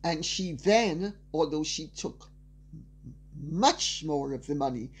 And she then, although she took much more of the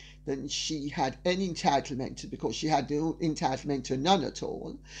money than she had any entitlement to, because she had no entitlement to none at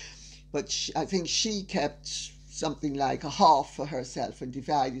all, but I think she kept something like a half for herself and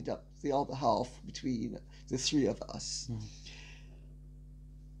divided up the other half between the three of us.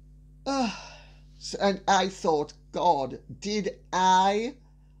 And I thought, God, did I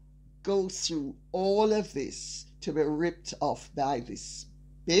go through all of this to be ripped off by this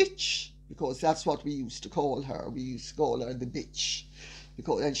bitch? Because that's what we used to call her. We used to call her the bitch,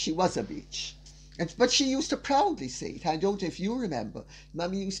 and she was a bitch. But she used to proudly say it. I don't know if you remember.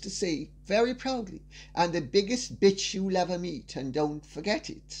 Mummy used to say very proudly, "I'm the biggest bitch you'll ever meet, and don't forget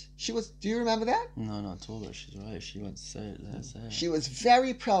it." She was. Do you remember that? No, not at all. But she's right. If she wants to say it, let her say it. She was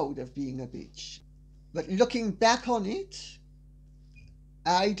very proud of being a bitch. But looking back on it,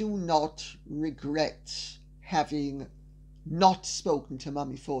 I do not regret having not spoken to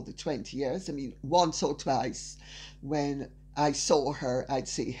Mummy for the 20 years. I mean, once or twice when I saw her, I'd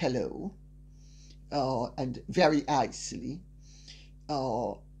say hello. And very icily,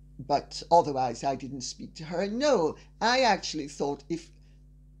 but otherwise I didn't speak to her. No, I actually thought if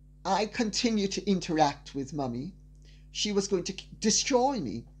I continued to interact with Mummy, she was going to destroy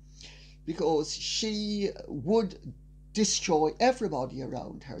me, because she would destroy everybody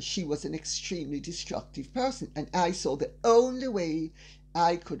around her. She was an extremely destructive person, and I saw the only way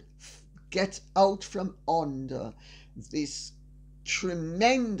I could get out from under this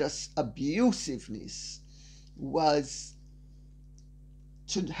tremendous abusiveness was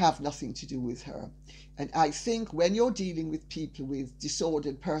to have nothing to do with her. And I think when you're dealing with people with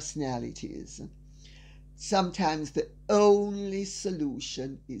disordered personalities, sometimes the only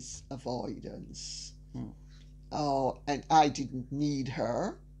solution is avoidance. And I didn't need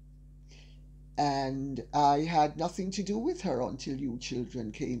her, and I had nothing to do with her until you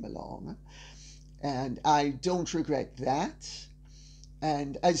children came along, and I don't regret that.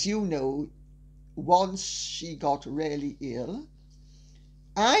 And as you know, once she got really ill,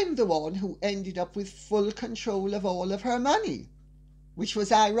 I'm the one who ended up with full control of all of her money, which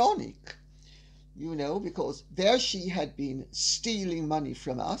was ironic, you know, because there she had been stealing money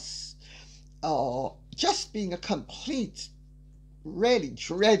from us, just being a complete, really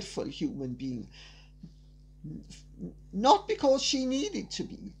dreadful human being, not because she needed to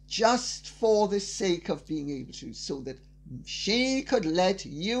be, just for the sake of being able to, so that she could let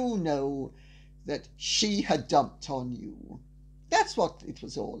you know that she had dumped on you. That's what it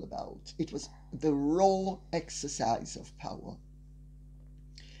was all about. It was the raw exercise of power.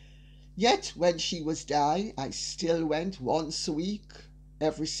 Yet when she was dying, I still went once a week,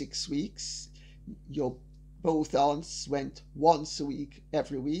 every 6 weeks. Your both aunts went once a week,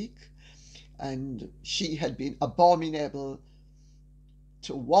 every week, and she had been abominable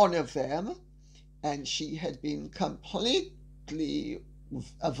to one of them, and she had been completely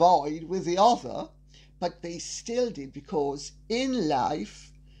avoid with the other, but they still did, because in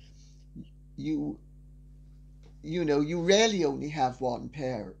life you rarely only have one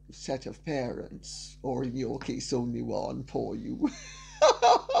set of parents, or in your case only one, poor you.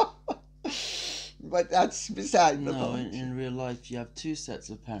 But that's beside the No, point. in real life you have two sets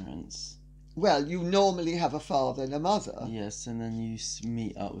of parents. Well, you normally have a father and a mother. Yes, and then you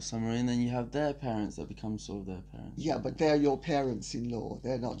meet up with someone, and then you have their parents that become sort of their parents. Yeah, but they're your parents-in-law.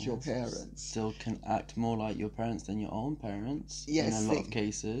 They're not your Yes, parents. Still can act more like your parents than your own parents. Yes, in a lot of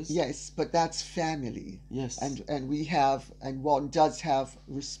cases. Yes, but that's family. Yes. And one does have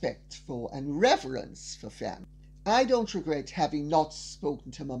respect for and reverence for family. I don't regret having not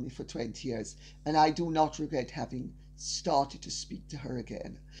spoken to Mummy for 20 years, and I do not regret having started to speak to her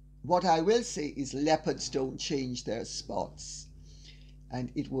again. What I will say is leopards don't change their spots.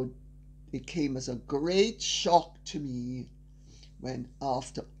 And it came as a great shock to me when,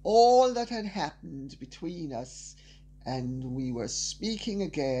 after all that had happened between us, and we were speaking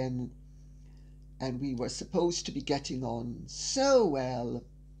again, and we were supposed to be getting on so well,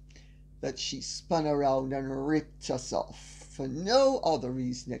 that she spun around and ripped us off for no other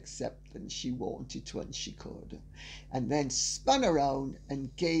reason except that she wanted to and she could, and then spun around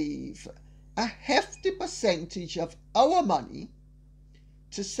and gave a hefty percentage of our money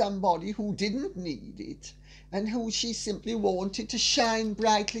to somebody who didn't need it and who she simply wanted to shine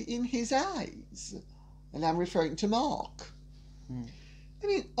brightly in his eyes. And I'm referring to Mark. I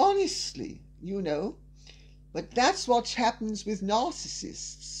mean, honestly, but that's what happens with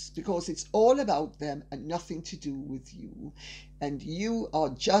narcissists, because it's all about them and nothing to do with you, and you are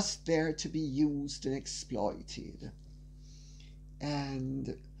just there to be used and exploited.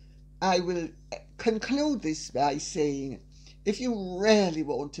 And I will conclude this by saying, if you really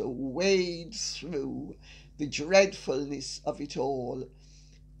want to wade through the dreadfulness of it all,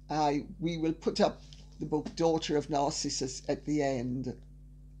 we will put up the book Daughter of Narcissus at the end.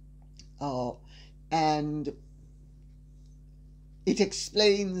 And it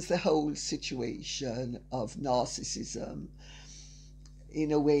explains the whole situation of narcissism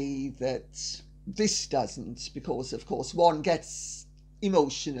in a way that this doesn't, because of course one gets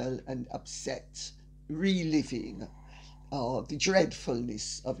emotional and upset reliving the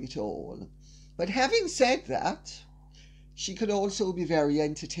dreadfulness of it all. But having said that, she could also be very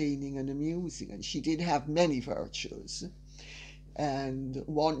entertaining and amusing, and she did have many virtues. And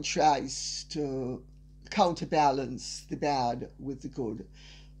one tries to counterbalance the bad with the good.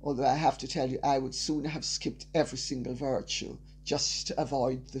 Although I have to tell you, I would sooner have skipped every single virtue just to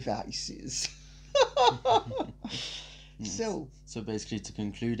avoid the vices. Yes. So basically, to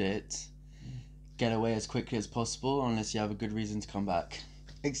conclude it, get away as quickly as possible unless you have a good reason to come back.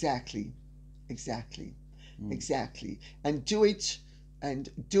 Exactly. And do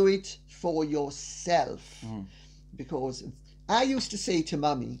it for yourself. Because I used to say to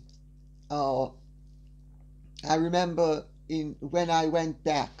Mummy, I remember when I went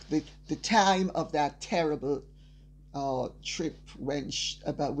back, the time of that terrible trip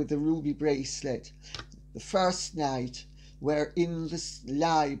with the ruby bracelet, the first night we're in this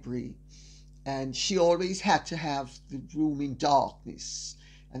library, and she always had to have the room in darkness,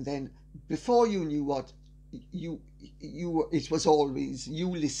 and then before you knew what it was always you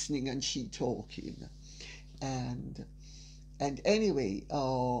listening and she talking, and anyway,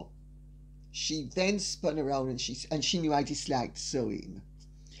 she then spun around and she knew I disliked sewing.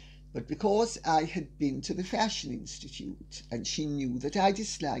 But because I had been to the Fashion Institute, and she knew that I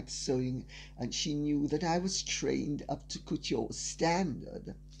disliked sewing, and she knew that I was trained up to couture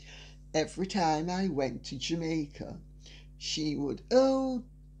standard, every time I went to Jamaica, she would, "Oh,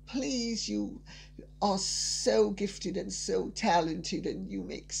 please, you are so gifted and so talented, and you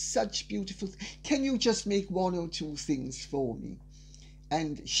make such beautiful can you just make one or two things for me?"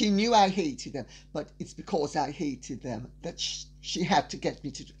 And she knew I hated them, but it's because I hated them that she had to get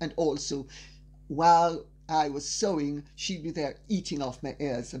me to. And also, while I was sewing, she'd be there eating off my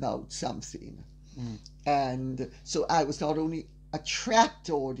ears about something. And so I was not only a trapped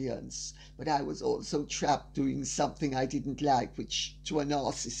audience, but I was also trapped doing something I didn't like, which to a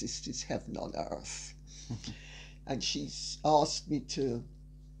narcissist is heaven on earth. And she's asked me to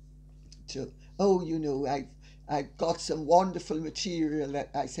I've got some wonderful material.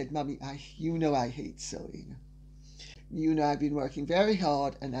 That I said, "Mummy, I hate sewing. I've been working very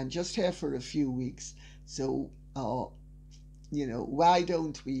hard and I'm just here for a few weeks. So, why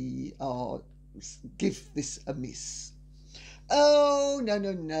don't we give this a miss. Oh, no,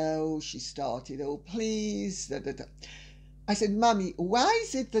 no, no, she started. Oh, please. Da, da, da. I said, Mummy, why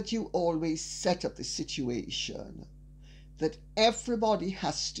is it that you always set up the situation that everybody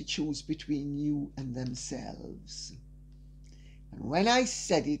has to choose between you and themselves? And when I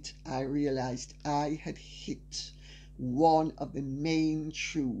said it, I realized I had hit one of the main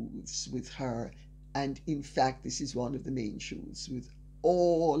truths with her. And in fact, this is one of the main truths with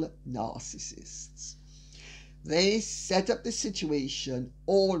all narcissists. They set up the situation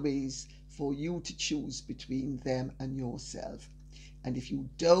always for you to choose between them and yourself. And if you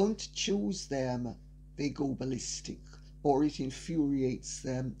don't choose them, they go ballistic, or it infuriates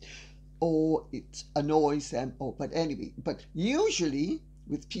them, or it annoys them, but usually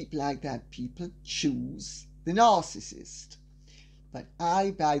with people like that, people choose the narcissist. But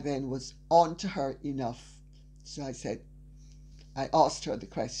I by then was on to her enough. So I asked her the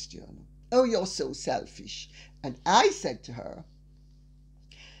question, oh, you're so selfish. And I said to her,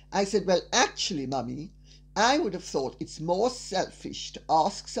 well, actually, Mummy, I would have thought it's more selfish to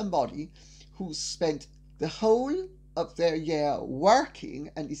ask somebody who's spent the whole of their year working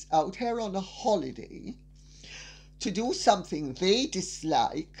and is out here on a holiday to do something they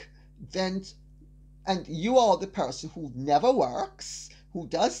dislike and you are the person who never works, who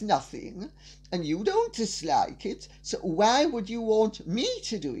does nothing, and you don't dislike it, so why would you want me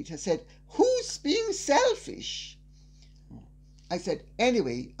to do it? I said, who's being selfish? I said,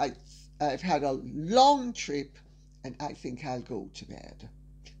 anyway, I've had a long trip and I think I'll go to bed.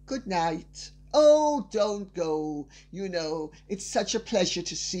 Good night. Oh, don't go. You know, it's such a pleasure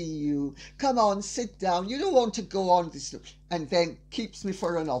to see you. Come on, sit down. You don't want to go on this. And then keeps me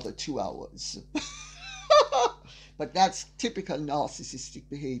for another 2 hours. But that's typical narcissistic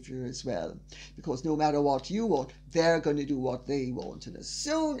behavior as well, because no matter what you want, they're going to do what they want. And as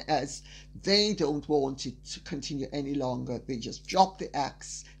soon as they don't want it to continue any longer, they just drop the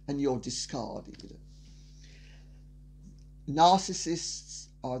axe and you're discarded. Narcissists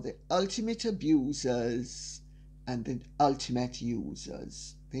are the ultimate abusers and the ultimate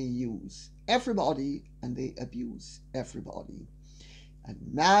users. They use everybody and they abuse everybody. And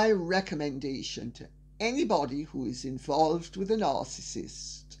my recommendation to anybody who is involved with a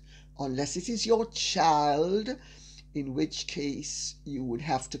narcissist, unless it is your child, in which case you would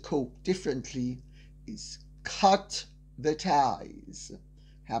have to cope differently, is cut the ties.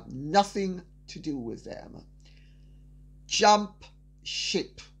 Have nothing to do with them. Jump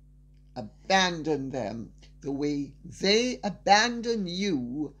ship. Abandon them the way they abandon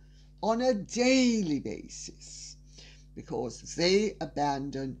you on a daily basis, because they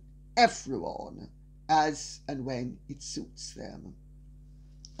abandon everyone as and when it suits them.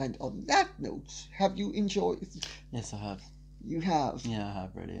 And on that note, have you enjoyed? Yes, I have. You have? Yeah, I have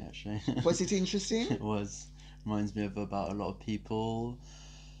really, actually. Was it interesting? It was. Reminds me of about a lot of people.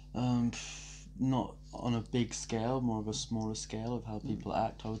 Not on a big scale, more of a smaller scale of how people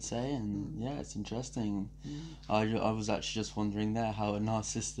act, I would say. And yeah, it's interesting. I was actually just wondering there how a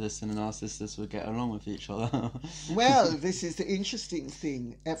narcissist and a narcissist would get along with each other. Well, this is the interesting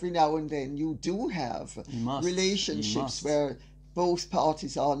thing. Every now and then you do have relationships where both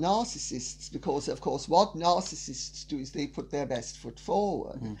parties are narcissists, because of course what narcissists do is they put their best foot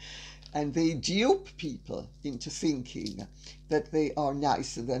forward. And they dupe people into thinking that they are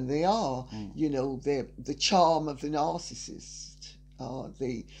nicer than they are. You know, the charm of the narcissist.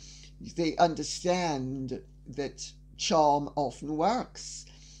 They understand that charm often works.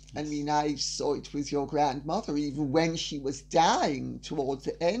 I mean, I saw it with your grandmother, even when she was dying towards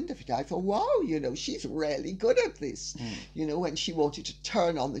the end of it. I thought, wow, you know, she's really good at this. You know, when she wanted to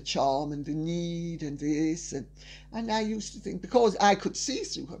turn on the charm and the need and this. And I used to think, because I could see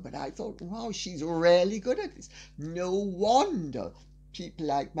through her, but I thought, wow, she's really good at this. No wonder people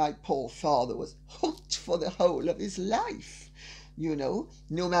like my poor father was hooked for the whole of his life. You know,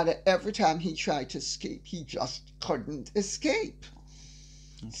 no matter every time he tried to escape, he just couldn't escape.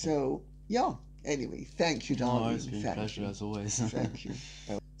 Okay. So, yeah. Anyway, thank you, darling. No, it's been a pleasure as always. Thank you.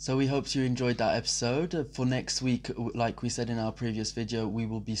 So we hope you enjoyed that episode. For next week, like we said in our previous video, we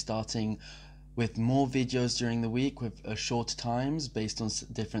will be starting with more videos during the week with shorter times based on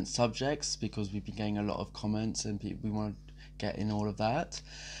different subjects, because we've been getting a lot of comments and we want to get in all of that.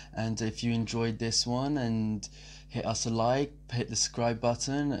 And if you enjoyed this one, and hit us a like, hit the subscribe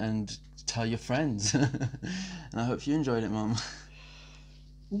button and tell your friends. And I hope you enjoyed it, Mum.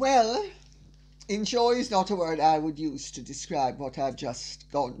 Well, enjoy is not a word I would use to describe what I've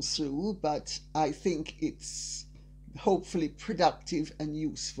just gone through, but I think it's hopefully productive and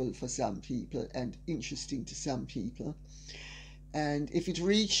useful for some people and interesting to some people. And if it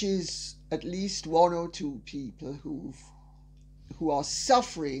reaches at least one or two people who are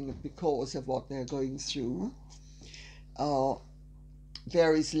suffering because of what they're going through,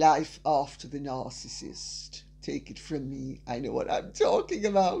 there is life after the narcissist. Take it from me, I know what I'm talking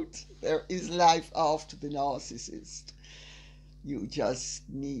about. There is life after the narcissist. You just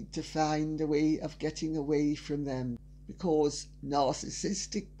need to find a way of getting away from them, because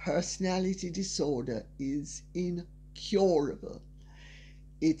narcissistic personality disorder is incurable.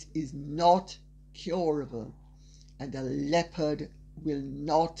 It is not curable, and a leopard will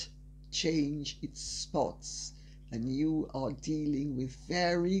not change its spots. And you are dealing with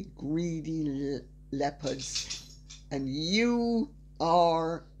very greedy leopards, and you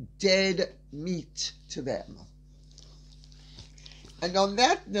are dead meat to them. And on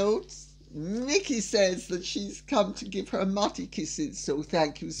that note, Mickey says that she's come to give her Motty kisses. So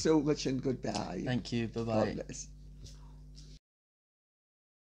thank you so much and goodbye. Thank you. Bye-bye. God bless.